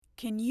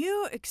Can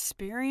you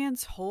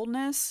experience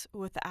wholeness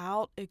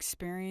without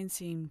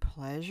experiencing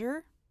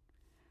pleasure?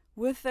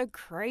 With the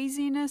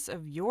craziness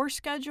of your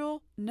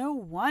schedule, no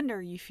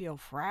wonder you feel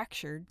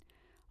fractured.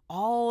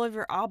 All of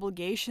your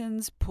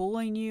obligations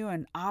pulling you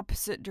in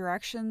opposite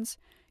directions,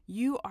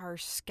 you are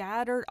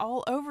scattered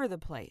all over the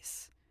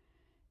place.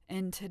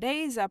 In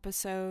today's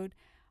episode,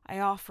 I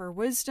offer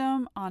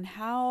wisdom on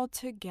how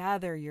to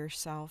gather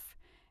yourself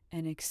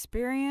and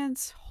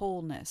experience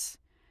wholeness.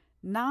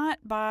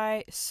 Not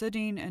by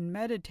sitting and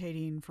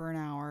meditating for an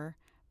hour,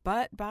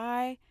 but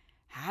by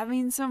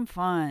having some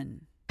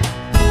fun. From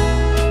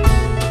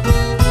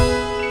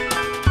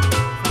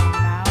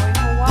Maui,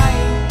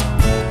 Hawaii,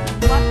 I'm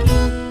Lucky,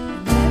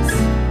 and this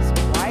is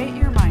Quiet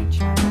Your Mind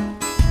Chatter.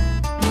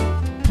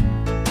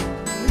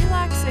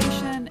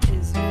 Relaxation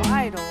is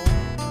vital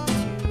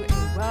to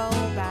a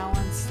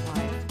well-balanced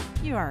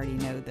life. You already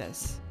know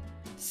this.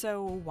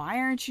 So why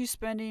aren't you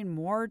spending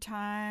more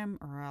time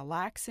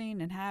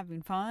relaxing and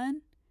having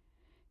fun?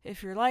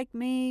 If you're like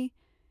me,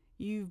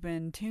 you've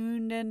been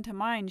tuned into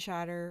Mind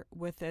Chatter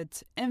with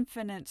its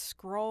infinite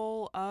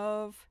scroll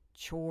of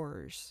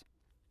chores.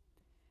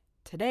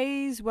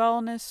 Today's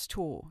wellness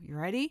tool, you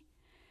ready?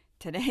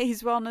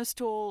 Today's wellness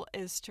tool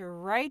is to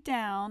write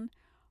down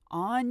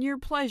on your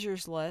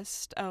pleasures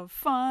list of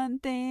fun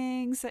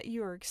things that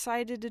you are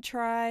excited to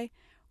try.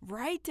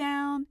 Write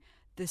down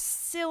the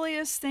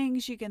silliest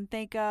things you can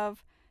think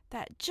of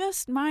that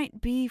just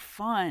might be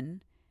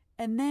fun,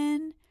 and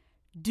then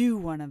do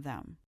one of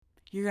them.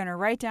 You're going to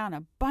write down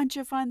a bunch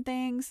of fun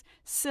things,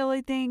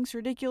 silly things,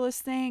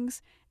 ridiculous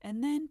things,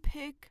 and then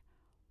pick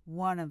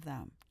one of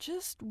them.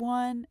 Just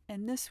one,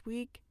 and this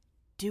week,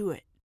 do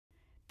it.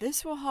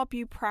 This will help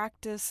you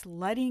practice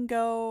letting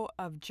go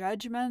of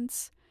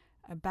judgments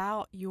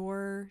about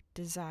your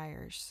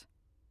desires.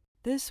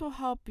 This will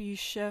help you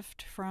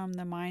shift from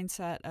the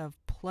mindset of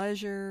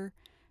pleasure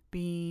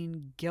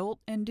being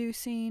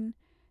guilt-inducing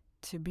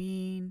to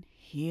being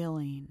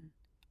healing.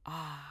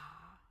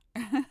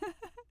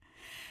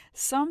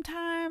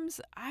 Sometimes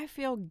I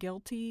feel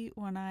guilty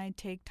when I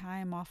take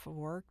time off of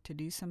work to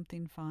do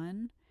something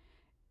fun.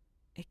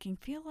 It can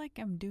feel like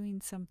I'm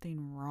doing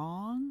something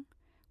wrong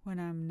when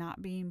I'm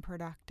not being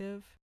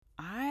productive.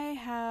 I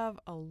have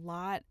a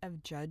lot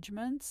of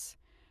judgments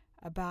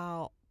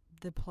about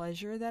the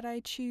pleasure that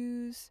I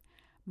choose.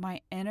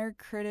 My inner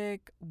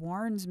critic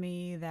warns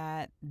me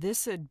that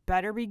this had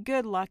better be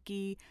good,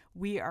 Lucky.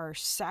 We are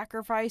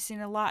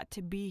sacrificing a lot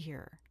to be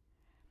here.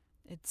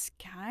 It's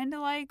kind of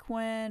like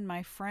when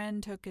my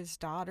friend took his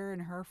daughter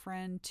and her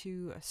friend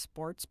to a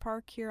sports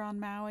park here on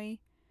Maui.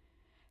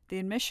 The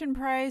admission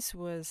price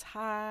was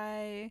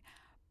high.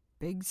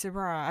 Big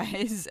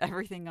surprise.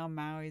 Everything on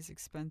Maui is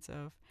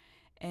expensive.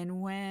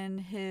 And when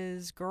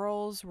his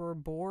girls were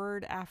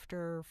bored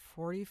after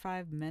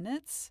 45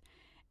 minutes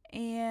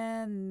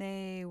and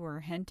they were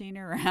hinting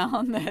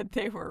around that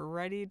they were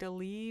ready to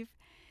leave,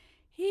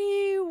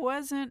 he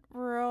wasn't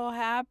real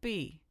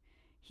happy.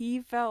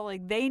 He felt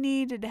like they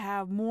needed to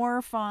have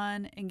more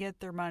fun and get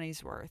their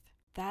money's worth.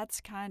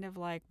 That's kind of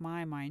like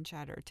my mind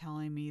chatter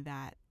telling me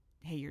that,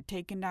 hey, you're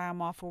taking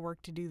time off of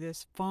work to do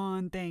this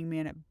fun thing,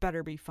 man, it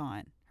better be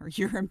fun, or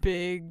you're in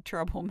big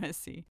trouble,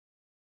 Missy.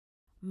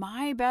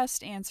 My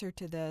best answer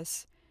to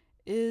this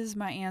is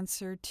my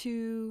answer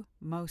to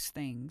most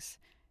things: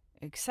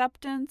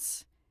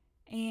 acceptance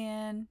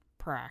and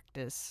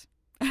practice.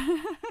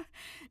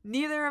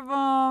 Neither of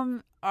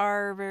them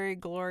are very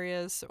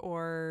glorious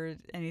or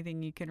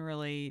anything you can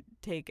really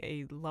take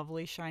a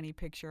lovely shiny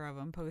picture of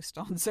and post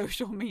on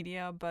social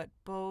media, but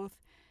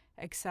both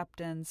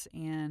acceptance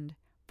and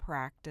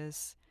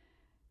practice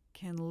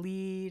can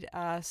lead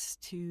us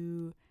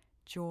to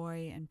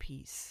joy and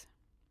peace.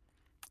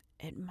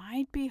 It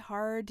might be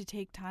hard to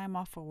take time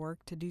off of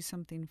work to do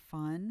something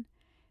fun,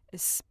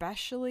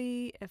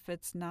 especially if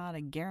it's not a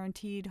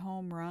guaranteed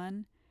home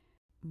run.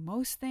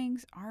 Most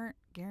things aren't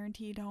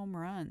guaranteed home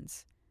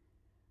runs.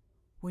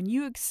 When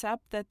you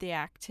accept that the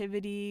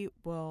activity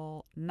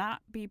will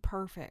not be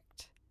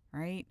perfect,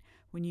 right?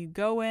 When you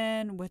go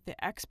in with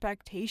the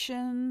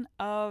expectation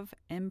of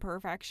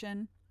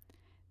imperfection,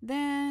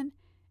 then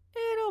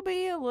it'll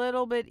be a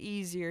little bit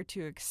easier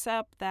to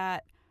accept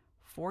that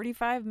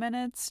 45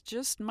 minutes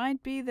just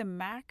might be the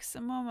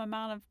maximum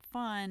amount of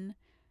fun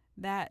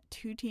that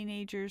two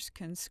teenagers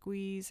can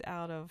squeeze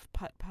out of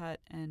putt-putt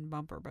and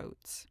bumper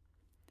boats.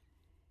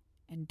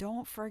 And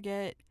don't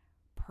forget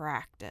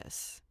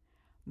practice.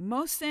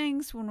 Most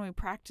things, when we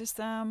practice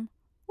them,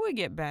 we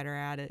get better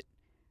at it,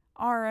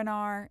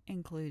 R&R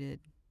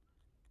included.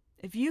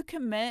 If you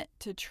commit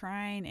to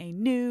trying a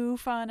new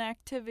fun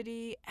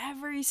activity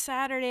every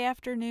Saturday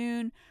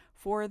afternoon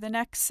for the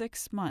next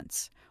 6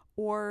 months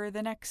or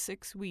the next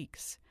 6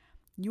 weeks,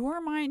 your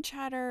mind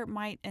chatter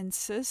might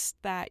insist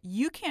that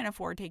you can't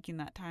afford taking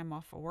that time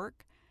off of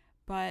work,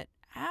 but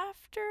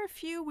after a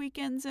few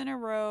weekends in a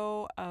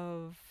row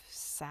of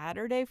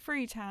Saturday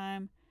free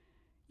time,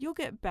 you'll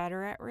get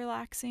better at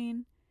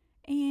relaxing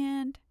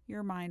and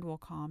your mind will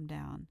calm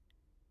down.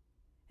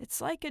 It's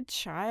like a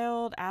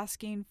child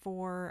asking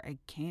for a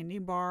candy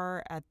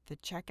bar at the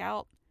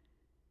checkout.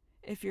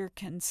 If you're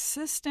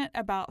consistent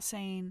about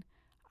saying,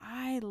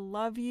 I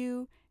love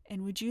you,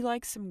 and would you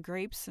like some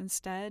grapes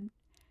instead?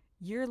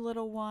 Your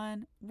little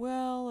one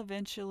will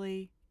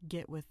eventually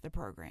get with the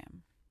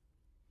program.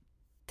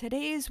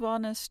 Today's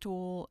wellness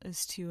tool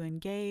is to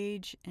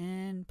engage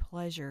in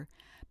pleasure,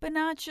 but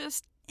not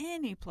just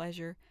any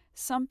pleasure,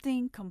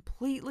 something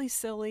completely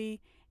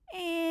silly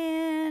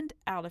and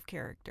out of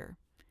character.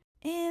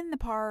 In the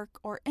park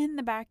or in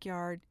the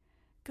backyard,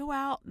 go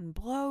out and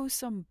blow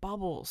some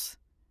bubbles,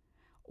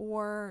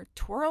 or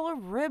twirl a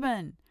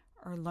ribbon,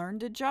 or learn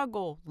to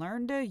juggle,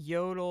 learn to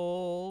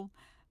yodel,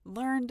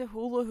 learn to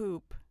hula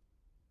hoop,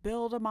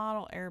 build a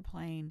model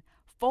airplane,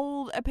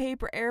 fold a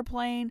paper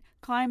airplane,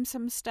 climb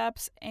some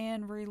steps,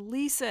 and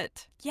release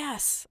it.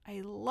 Yes, I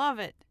love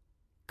it.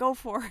 Go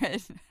for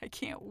it. I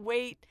can't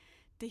wait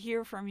to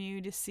hear from you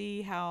to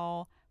see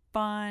how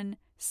fun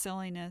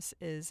silliness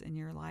is in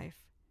your life.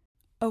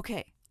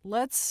 Okay,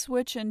 let's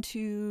switch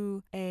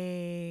into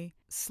a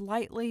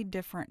slightly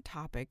different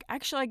topic.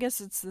 Actually, I guess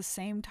it's the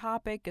same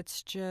topic,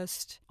 it's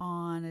just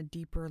on a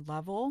deeper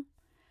level.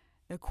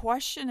 The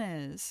question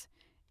is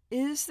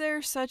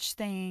there such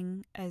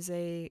thing as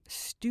a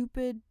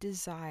stupid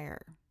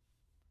desire?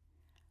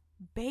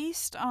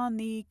 Based on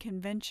the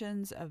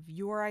conventions of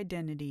your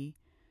identity,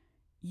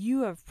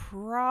 you have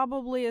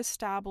probably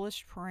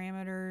established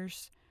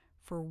parameters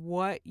for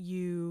what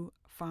you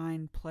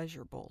find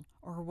pleasurable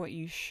or what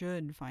you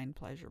should find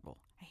pleasurable.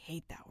 I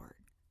hate that word.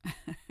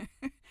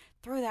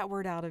 Throw that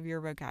word out of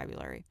your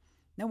vocabulary.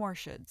 No more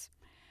shoulds.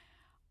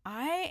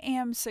 I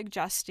am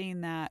suggesting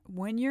that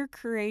when you're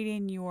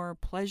creating your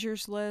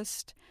pleasures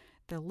list,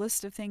 the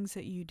list of things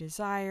that you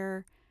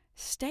desire,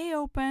 stay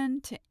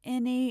open to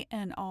any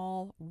and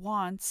all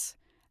wants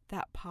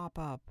that pop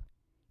up.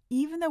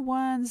 Even the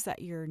ones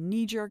that your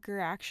knee-jerk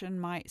reaction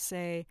might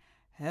say,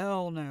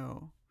 hell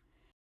no.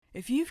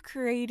 If you've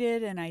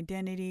created an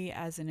identity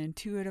as an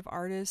intuitive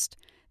artist,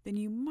 then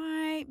you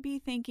might be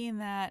thinking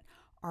that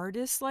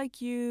artists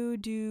like you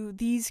do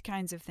these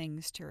kinds of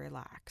things to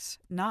relax,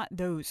 not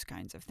those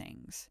kinds of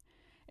things.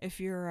 If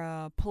you're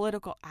a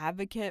political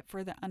advocate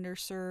for the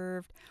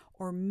underserved,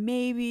 or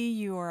maybe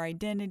your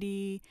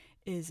identity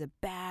is a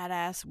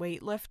badass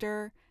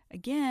weightlifter,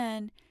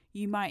 again,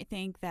 you might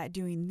think that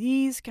doing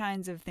these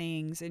kinds of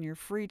things in your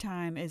free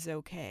time is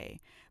okay.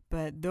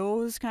 But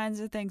those kinds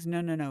of things,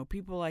 no.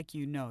 People like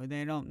you, no,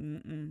 they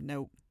don't,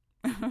 nope.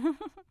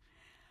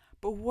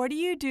 But what do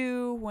you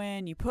do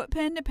when you put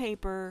pen to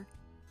paper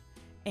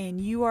and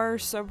you are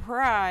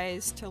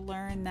surprised to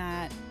learn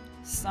that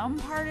some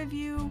part of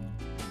you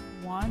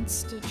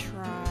wants to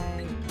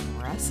try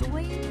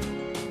wrestling?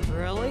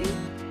 Really?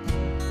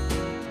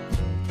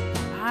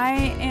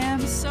 I am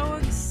so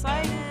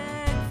excited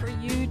for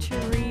you to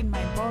read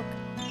my book,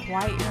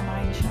 Quiet Your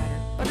Mind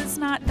Chatter. But it's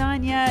not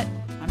done yet.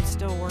 I'm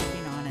still working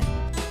on it.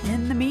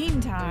 In the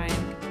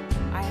meantime,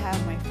 I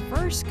have my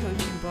first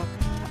coaching book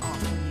to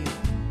offer you.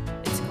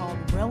 It's called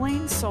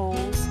Willing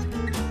Souls,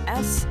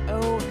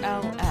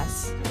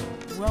 SOLS.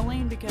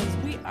 Willing because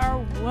we are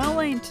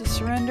willing to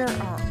surrender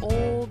our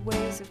old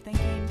ways of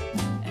thinking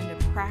and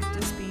to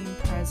practice being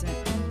present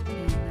in the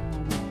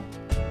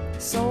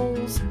moment.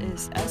 Souls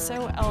is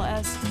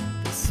SOLS,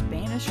 the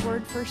Spanish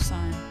word for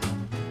sun,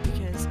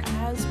 because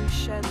as we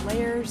shed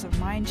layers of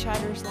mind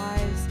chatter's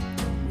lives,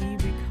 we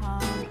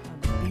become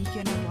a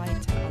beacon of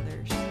light to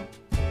others.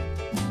 You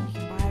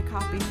can buy a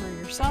copy for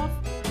yourself,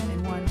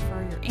 and one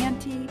for your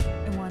auntie,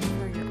 and one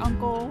for your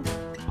uncle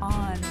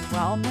on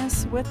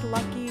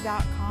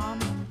wellnesswithlucky.com,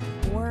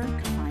 or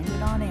find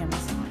it on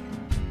Amazon.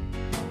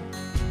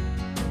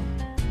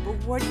 But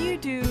what do you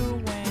do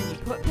when you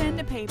put pen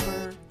to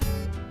paper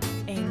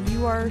and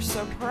you are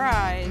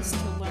surprised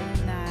to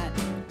learn that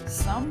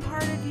some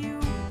part of you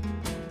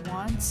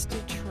wants to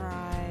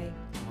try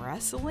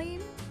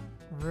wrestling?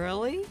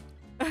 Really?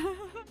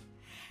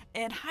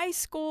 In high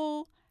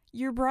school,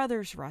 your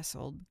brothers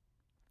wrestled.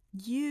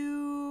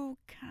 You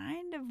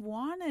kind of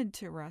wanted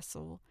to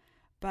wrestle,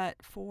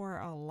 but for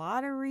a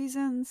lot of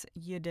reasons,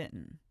 you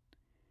didn't.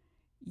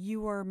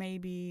 You were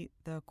maybe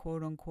the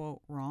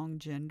quote-unquote wrong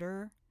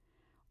gender,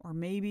 or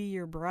maybe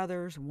your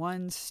brothers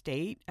won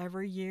state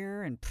every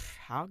year, and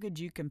how could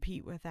you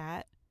compete with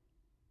that?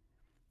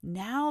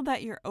 Now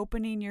that you're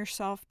opening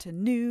yourself to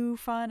new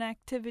fun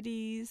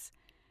activities,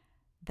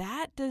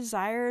 that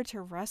desire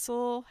to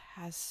wrestle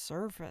has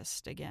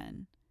surfaced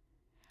again.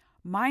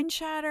 Mind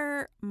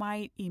chatter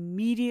might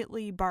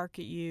immediately bark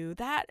at you.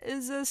 That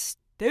is a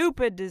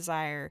stupid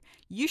desire.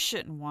 You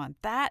shouldn't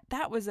want that.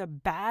 That was a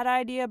bad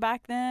idea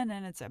back then,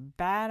 and it's a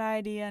bad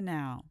idea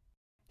now.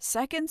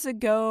 Seconds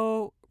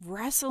ago,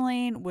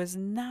 wrestling was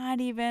not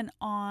even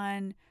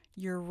on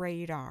your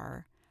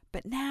radar.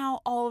 But now,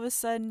 all of a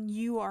sudden,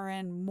 you are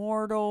in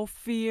mortal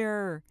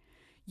fear.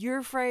 You're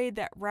afraid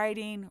that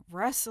writing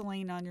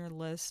wrestling on your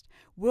list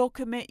will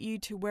commit you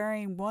to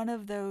wearing one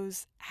of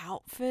those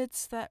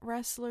outfits that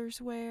wrestlers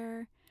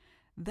wear.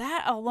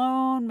 That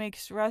alone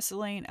makes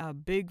wrestling a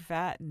big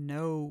fat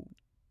no.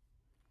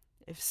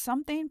 If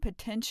something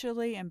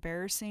potentially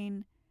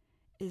embarrassing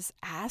is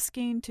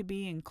asking to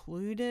be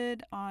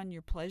included on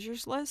your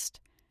pleasures list,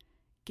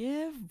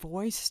 give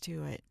voice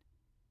to it.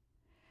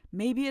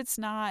 Maybe it's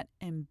not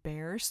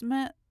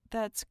embarrassment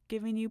that's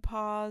giving you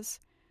pause,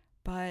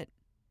 but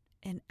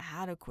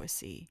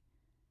inadequacy.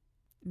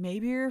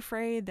 Maybe you're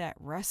afraid that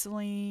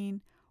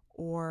wrestling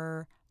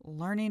or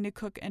learning to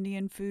cook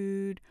Indian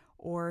food,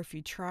 or if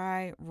you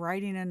try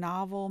writing a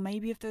novel,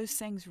 maybe if those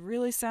things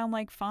really sound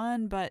like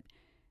fun, but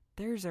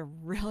there's a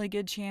really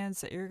good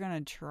chance that you're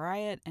going to try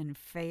it and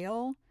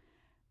fail,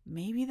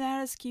 maybe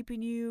that is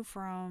keeping you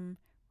from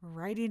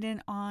writing it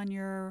on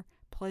your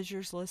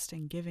pleasures list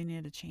and giving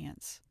it a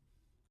chance.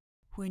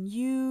 When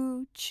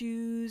you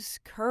choose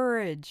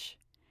courage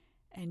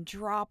and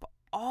drop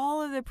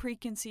all of the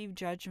preconceived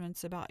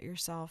judgments about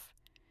yourself,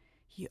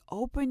 you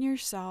open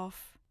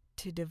yourself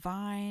to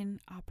divine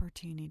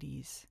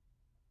opportunities.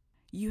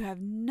 You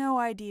have no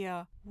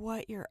idea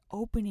what you're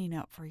opening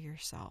up for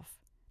yourself.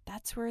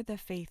 That's where the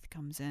faith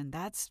comes in.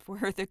 That's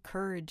where the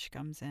courage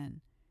comes in.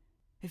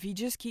 If you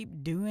just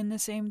keep doing the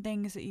same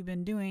things that you've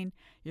been doing,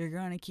 you're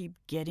going to keep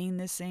getting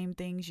the same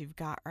things you've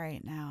got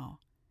right now.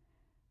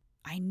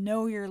 I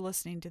know you're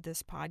listening to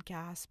this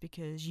podcast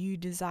because you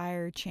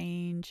desire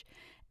change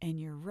and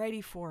you're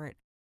ready for it.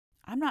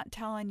 I'm not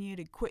telling you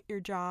to quit your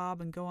job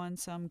and go on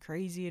some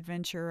crazy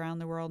adventure around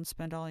the world and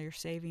spend all your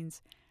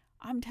savings.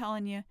 I'm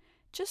telling you,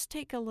 just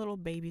take a little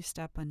baby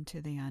step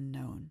into the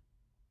unknown.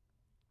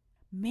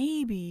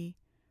 Maybe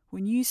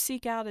when you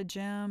seek out a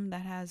gym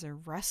that has a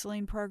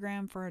wrestling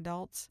program for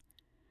adults,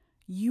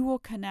 you will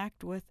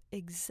connect with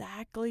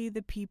exactly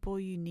the people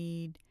you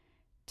need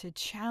to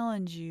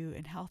challenge you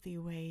in healthy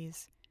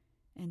ways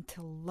and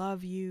to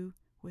love you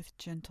with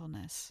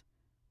gentleness.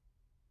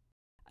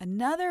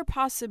 Another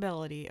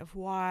possibility of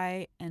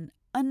why an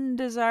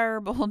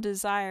undesirable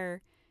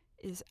desire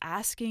is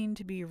asking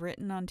to be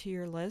written onto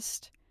your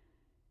list,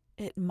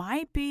 it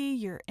might be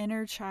your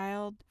inner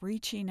child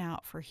reaching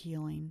out for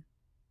healing.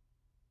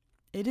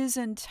 It is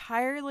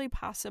entirely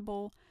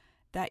possible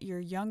that your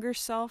younger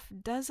self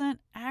doesn't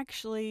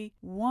actually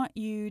want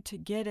you to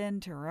get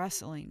into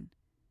wrestling.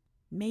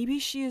 Maybe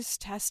she is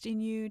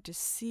testing you to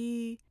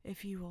see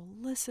if you will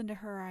listen to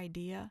her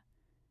idea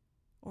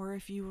or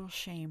if you will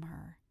shame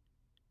her.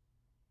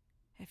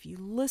 If you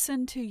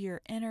listen to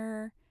your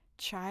inner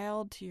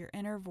child, to your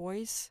inner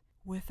voice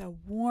with a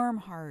warm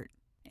heart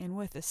and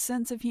with a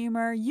sense of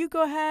humor, you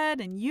go ahead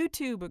and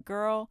YouTube it,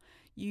 girl.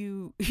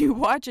 You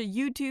watch a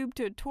YouTube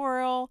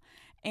tutorial,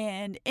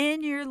 and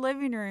in your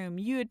living room,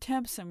 you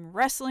attempt some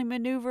wrestling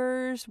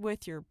maneuvers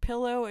with your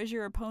pillow as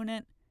your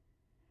opponent.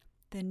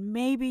 Then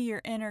maybe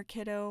your inner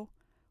kiddo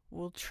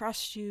will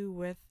trust you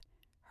with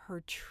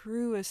her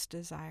truest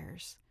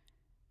desires,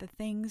 the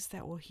things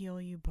that will heal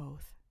you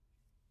both.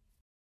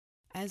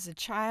 As a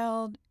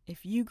child,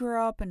 if you grew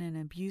up in an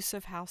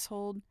abusive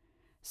household,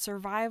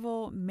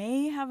 survival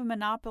may have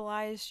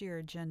monopolized your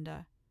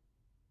agenda.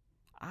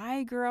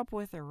 I grew up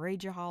with a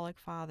rageaholic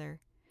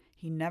father.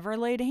 He never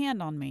laid a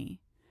hand on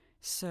me,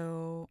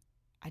 so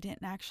I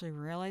didn't actually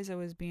realize I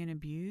was being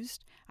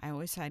abused. I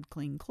always had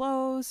clean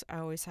clothes. I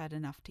always had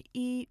enough to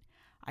eat.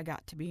 I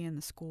got to be in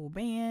the school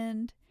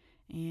band.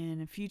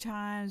 And a few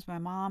times my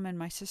mom and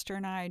my sister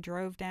and I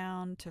drove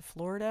down to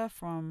Florida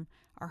from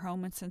our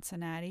home in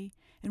Cincinnati,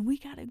 and we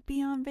got to be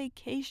on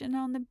vacation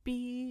on the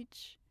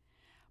beach.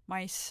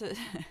 My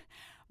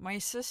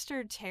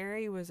sister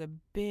Terry was a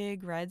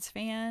big Reds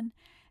fan,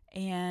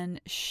 and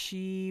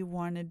she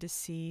wanted to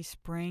see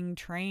spring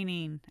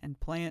training in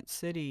Plant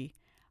City.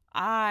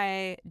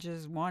 I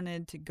just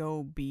wanted to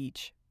go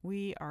beach.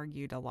 We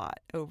argued a lot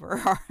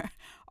over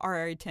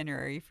our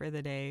itinerary for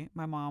the day.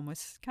 My mom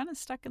was kind of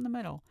stuck in the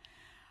middle.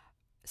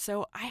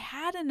 So I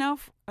had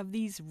enough of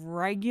these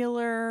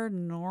regular,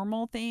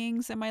 normal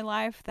things in my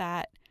life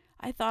that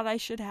I thought I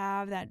should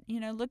have that,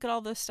 look at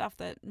all this stuff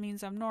that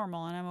means I'm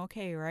normal and I'm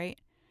okay, right?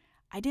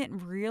 I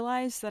didn't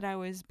realize that I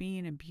was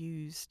being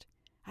abused.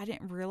 I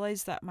didn't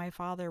realize that my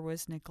father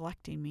was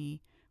neglecting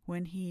me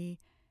when he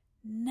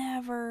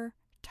never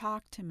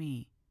talked to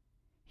me.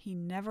 He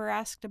never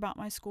asked about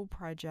my school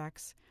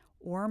projects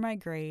or my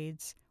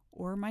grades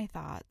or my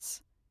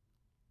thoughts.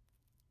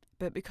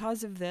 But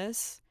because of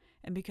this,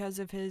 and because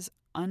of his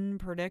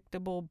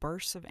unpredictable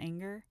bursts of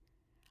anger,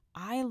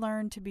 I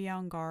learned to be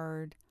on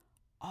guard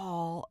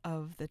all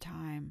of the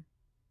time.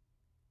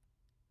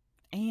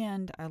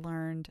 And I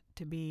learned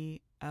to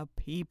be a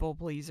people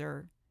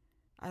pleaser.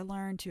 I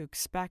learned to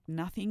expect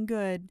nothing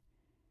good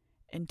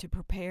and to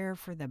prepare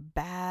for the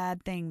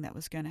bad thing that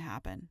was going to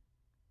happen.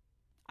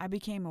 I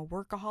became a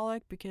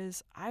workaholic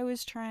because I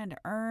was trying to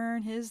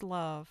earn his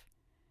love.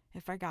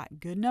 If I got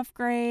good enough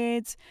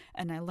grades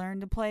and I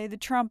learned to play the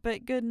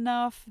trumpet good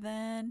enough,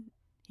 then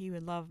he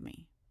would love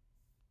me.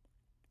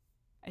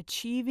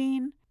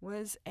 Achieving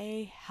was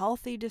a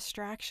healthy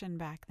distraction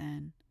back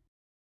then.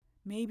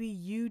 Maybe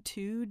you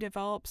too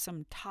developed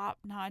some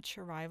top-notch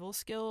survival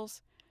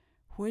skills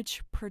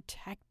which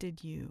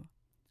protected you.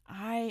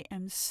 I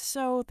am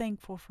so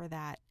thankful for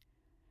that.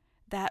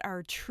 that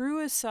our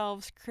truest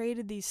selves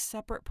created these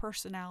separate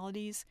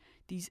personalities,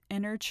 these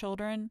inner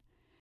children,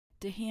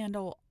 to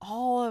handle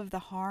all of the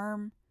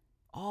harm,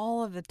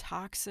 all of the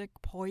toxic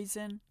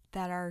poison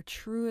that our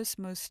truest,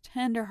 most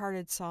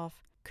tender-hearted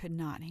self could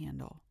not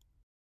handle.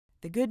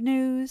 The good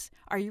news,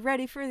 are you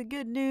ready for the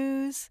good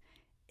news?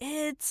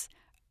 It's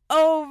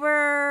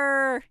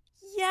over!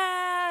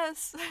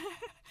 Yes!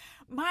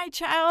 My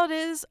child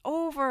is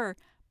over.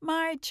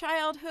 My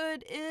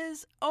childhood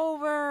is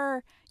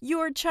over.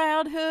 Your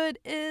childhood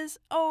is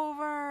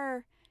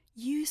over.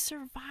 You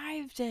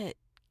survived it.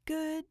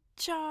 Good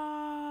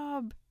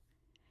job.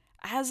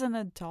 As an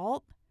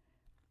adult,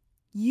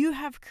 you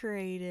have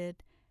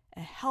created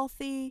a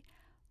healthy,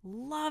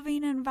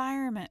 loving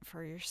environment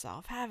for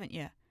yourself, haven't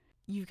you?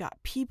 You've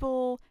got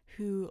people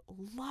who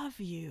love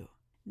you.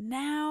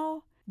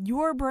 Now,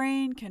 your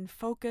brain can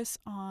focus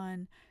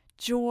on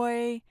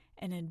joy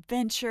and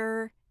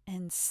adventure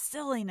and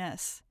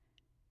silliness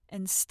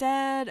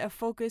instead of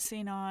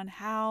focusing on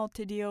how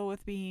to deal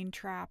with being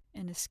trapped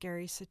in a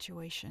scary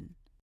situation.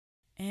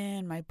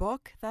 In my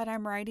book that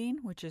I'm writing,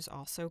 which is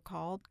also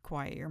called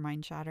Quiet Your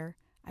Mind Chatter,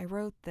 I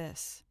wrote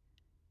this.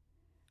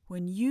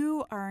 When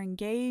you are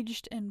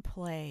engaged in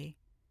play,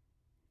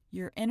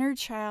 your inner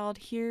child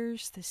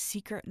hears the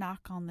secret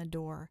knock on the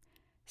door,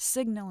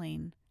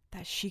 signaling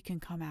that she can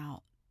come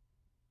out.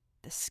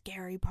 The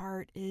scary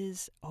part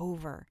is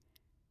over.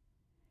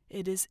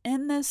 It is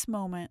in this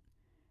moment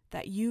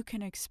that you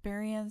can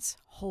experience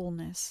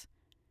wholeness,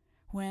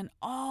 when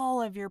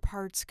all of your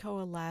parts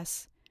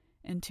coalesce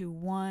into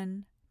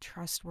one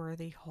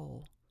trustworthy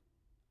whole.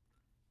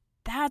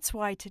 That's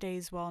why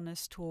today's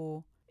wellness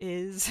tool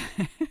is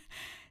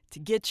to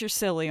get your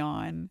silly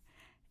on.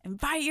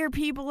 Invite your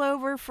people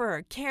over for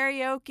a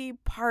karaoke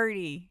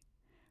party.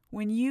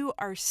 When you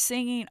are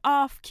singing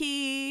off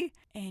key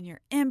and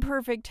your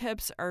imperfect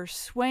hips are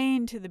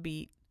swaying to the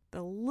beat,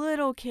 the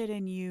little kid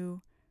in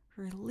you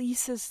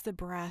releases the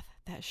breath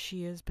that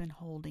she has been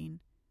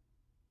holding.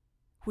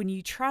 When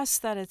you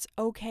trust that it's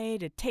okay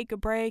to take a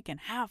break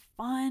and have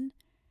fun,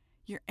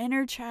 your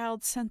inner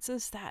child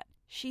senses that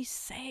she's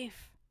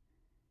safe.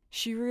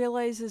 She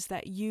realizes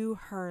that you,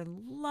 her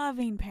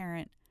loving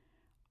parent,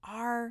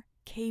 are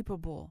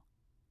capable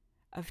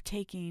of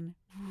taking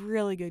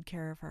really good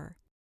care of her.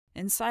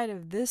 Inside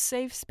of this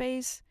safe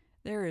space,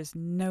 there is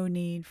no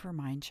need for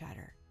mind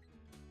chatter.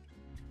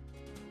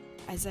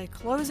 As I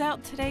close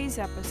out today's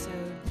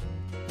episode,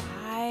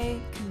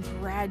 I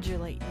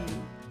congratulate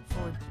you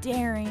for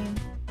daring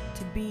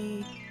to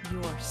be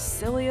your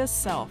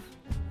silliest self.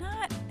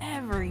 Not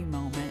every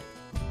moment,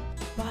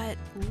 but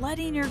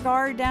letting your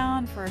guard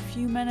down for a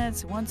few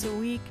minutes once a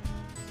week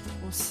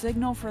will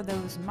signal for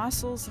those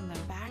muscles in the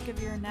back of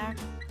your neck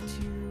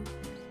to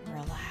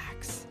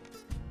relax.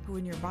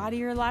 When your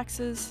body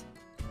relaxes,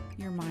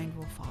 your mind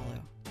will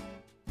follow.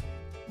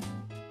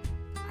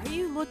 Are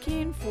you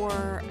looking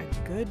for a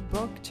good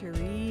book to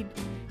read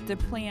to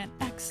plant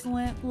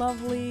excellent,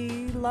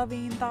 lovely,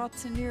 loving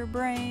thoughts into your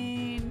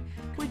brain,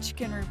 which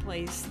can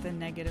replace the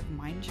negative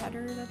mind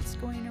chatter that's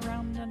going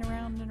around and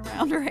around and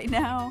around right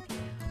now?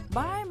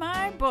 Buy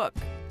my book,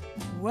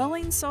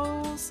 Willing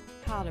Souls,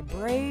 How to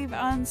Brave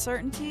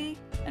Uncertainty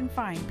and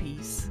Find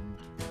Peace.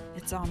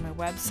 It's on my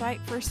website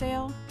for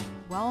sale,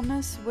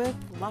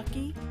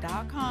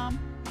 wellnesswithlucky.com,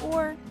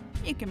 or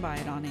you can buy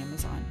it on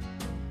Amazon.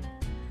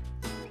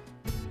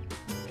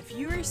 If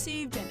you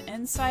received an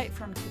insight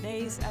from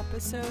today's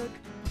episode,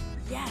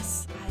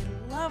 yes, I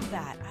love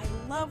that. I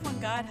love when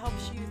God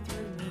helps you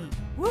through me.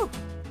 Woo!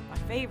 My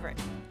favorite.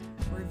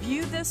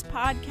 Review this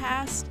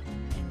podcast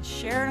and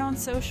share it on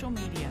social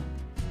media,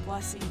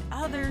 blessing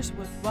others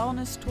with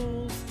wellness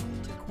tools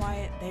to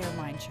quiet their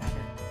mind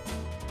chatter.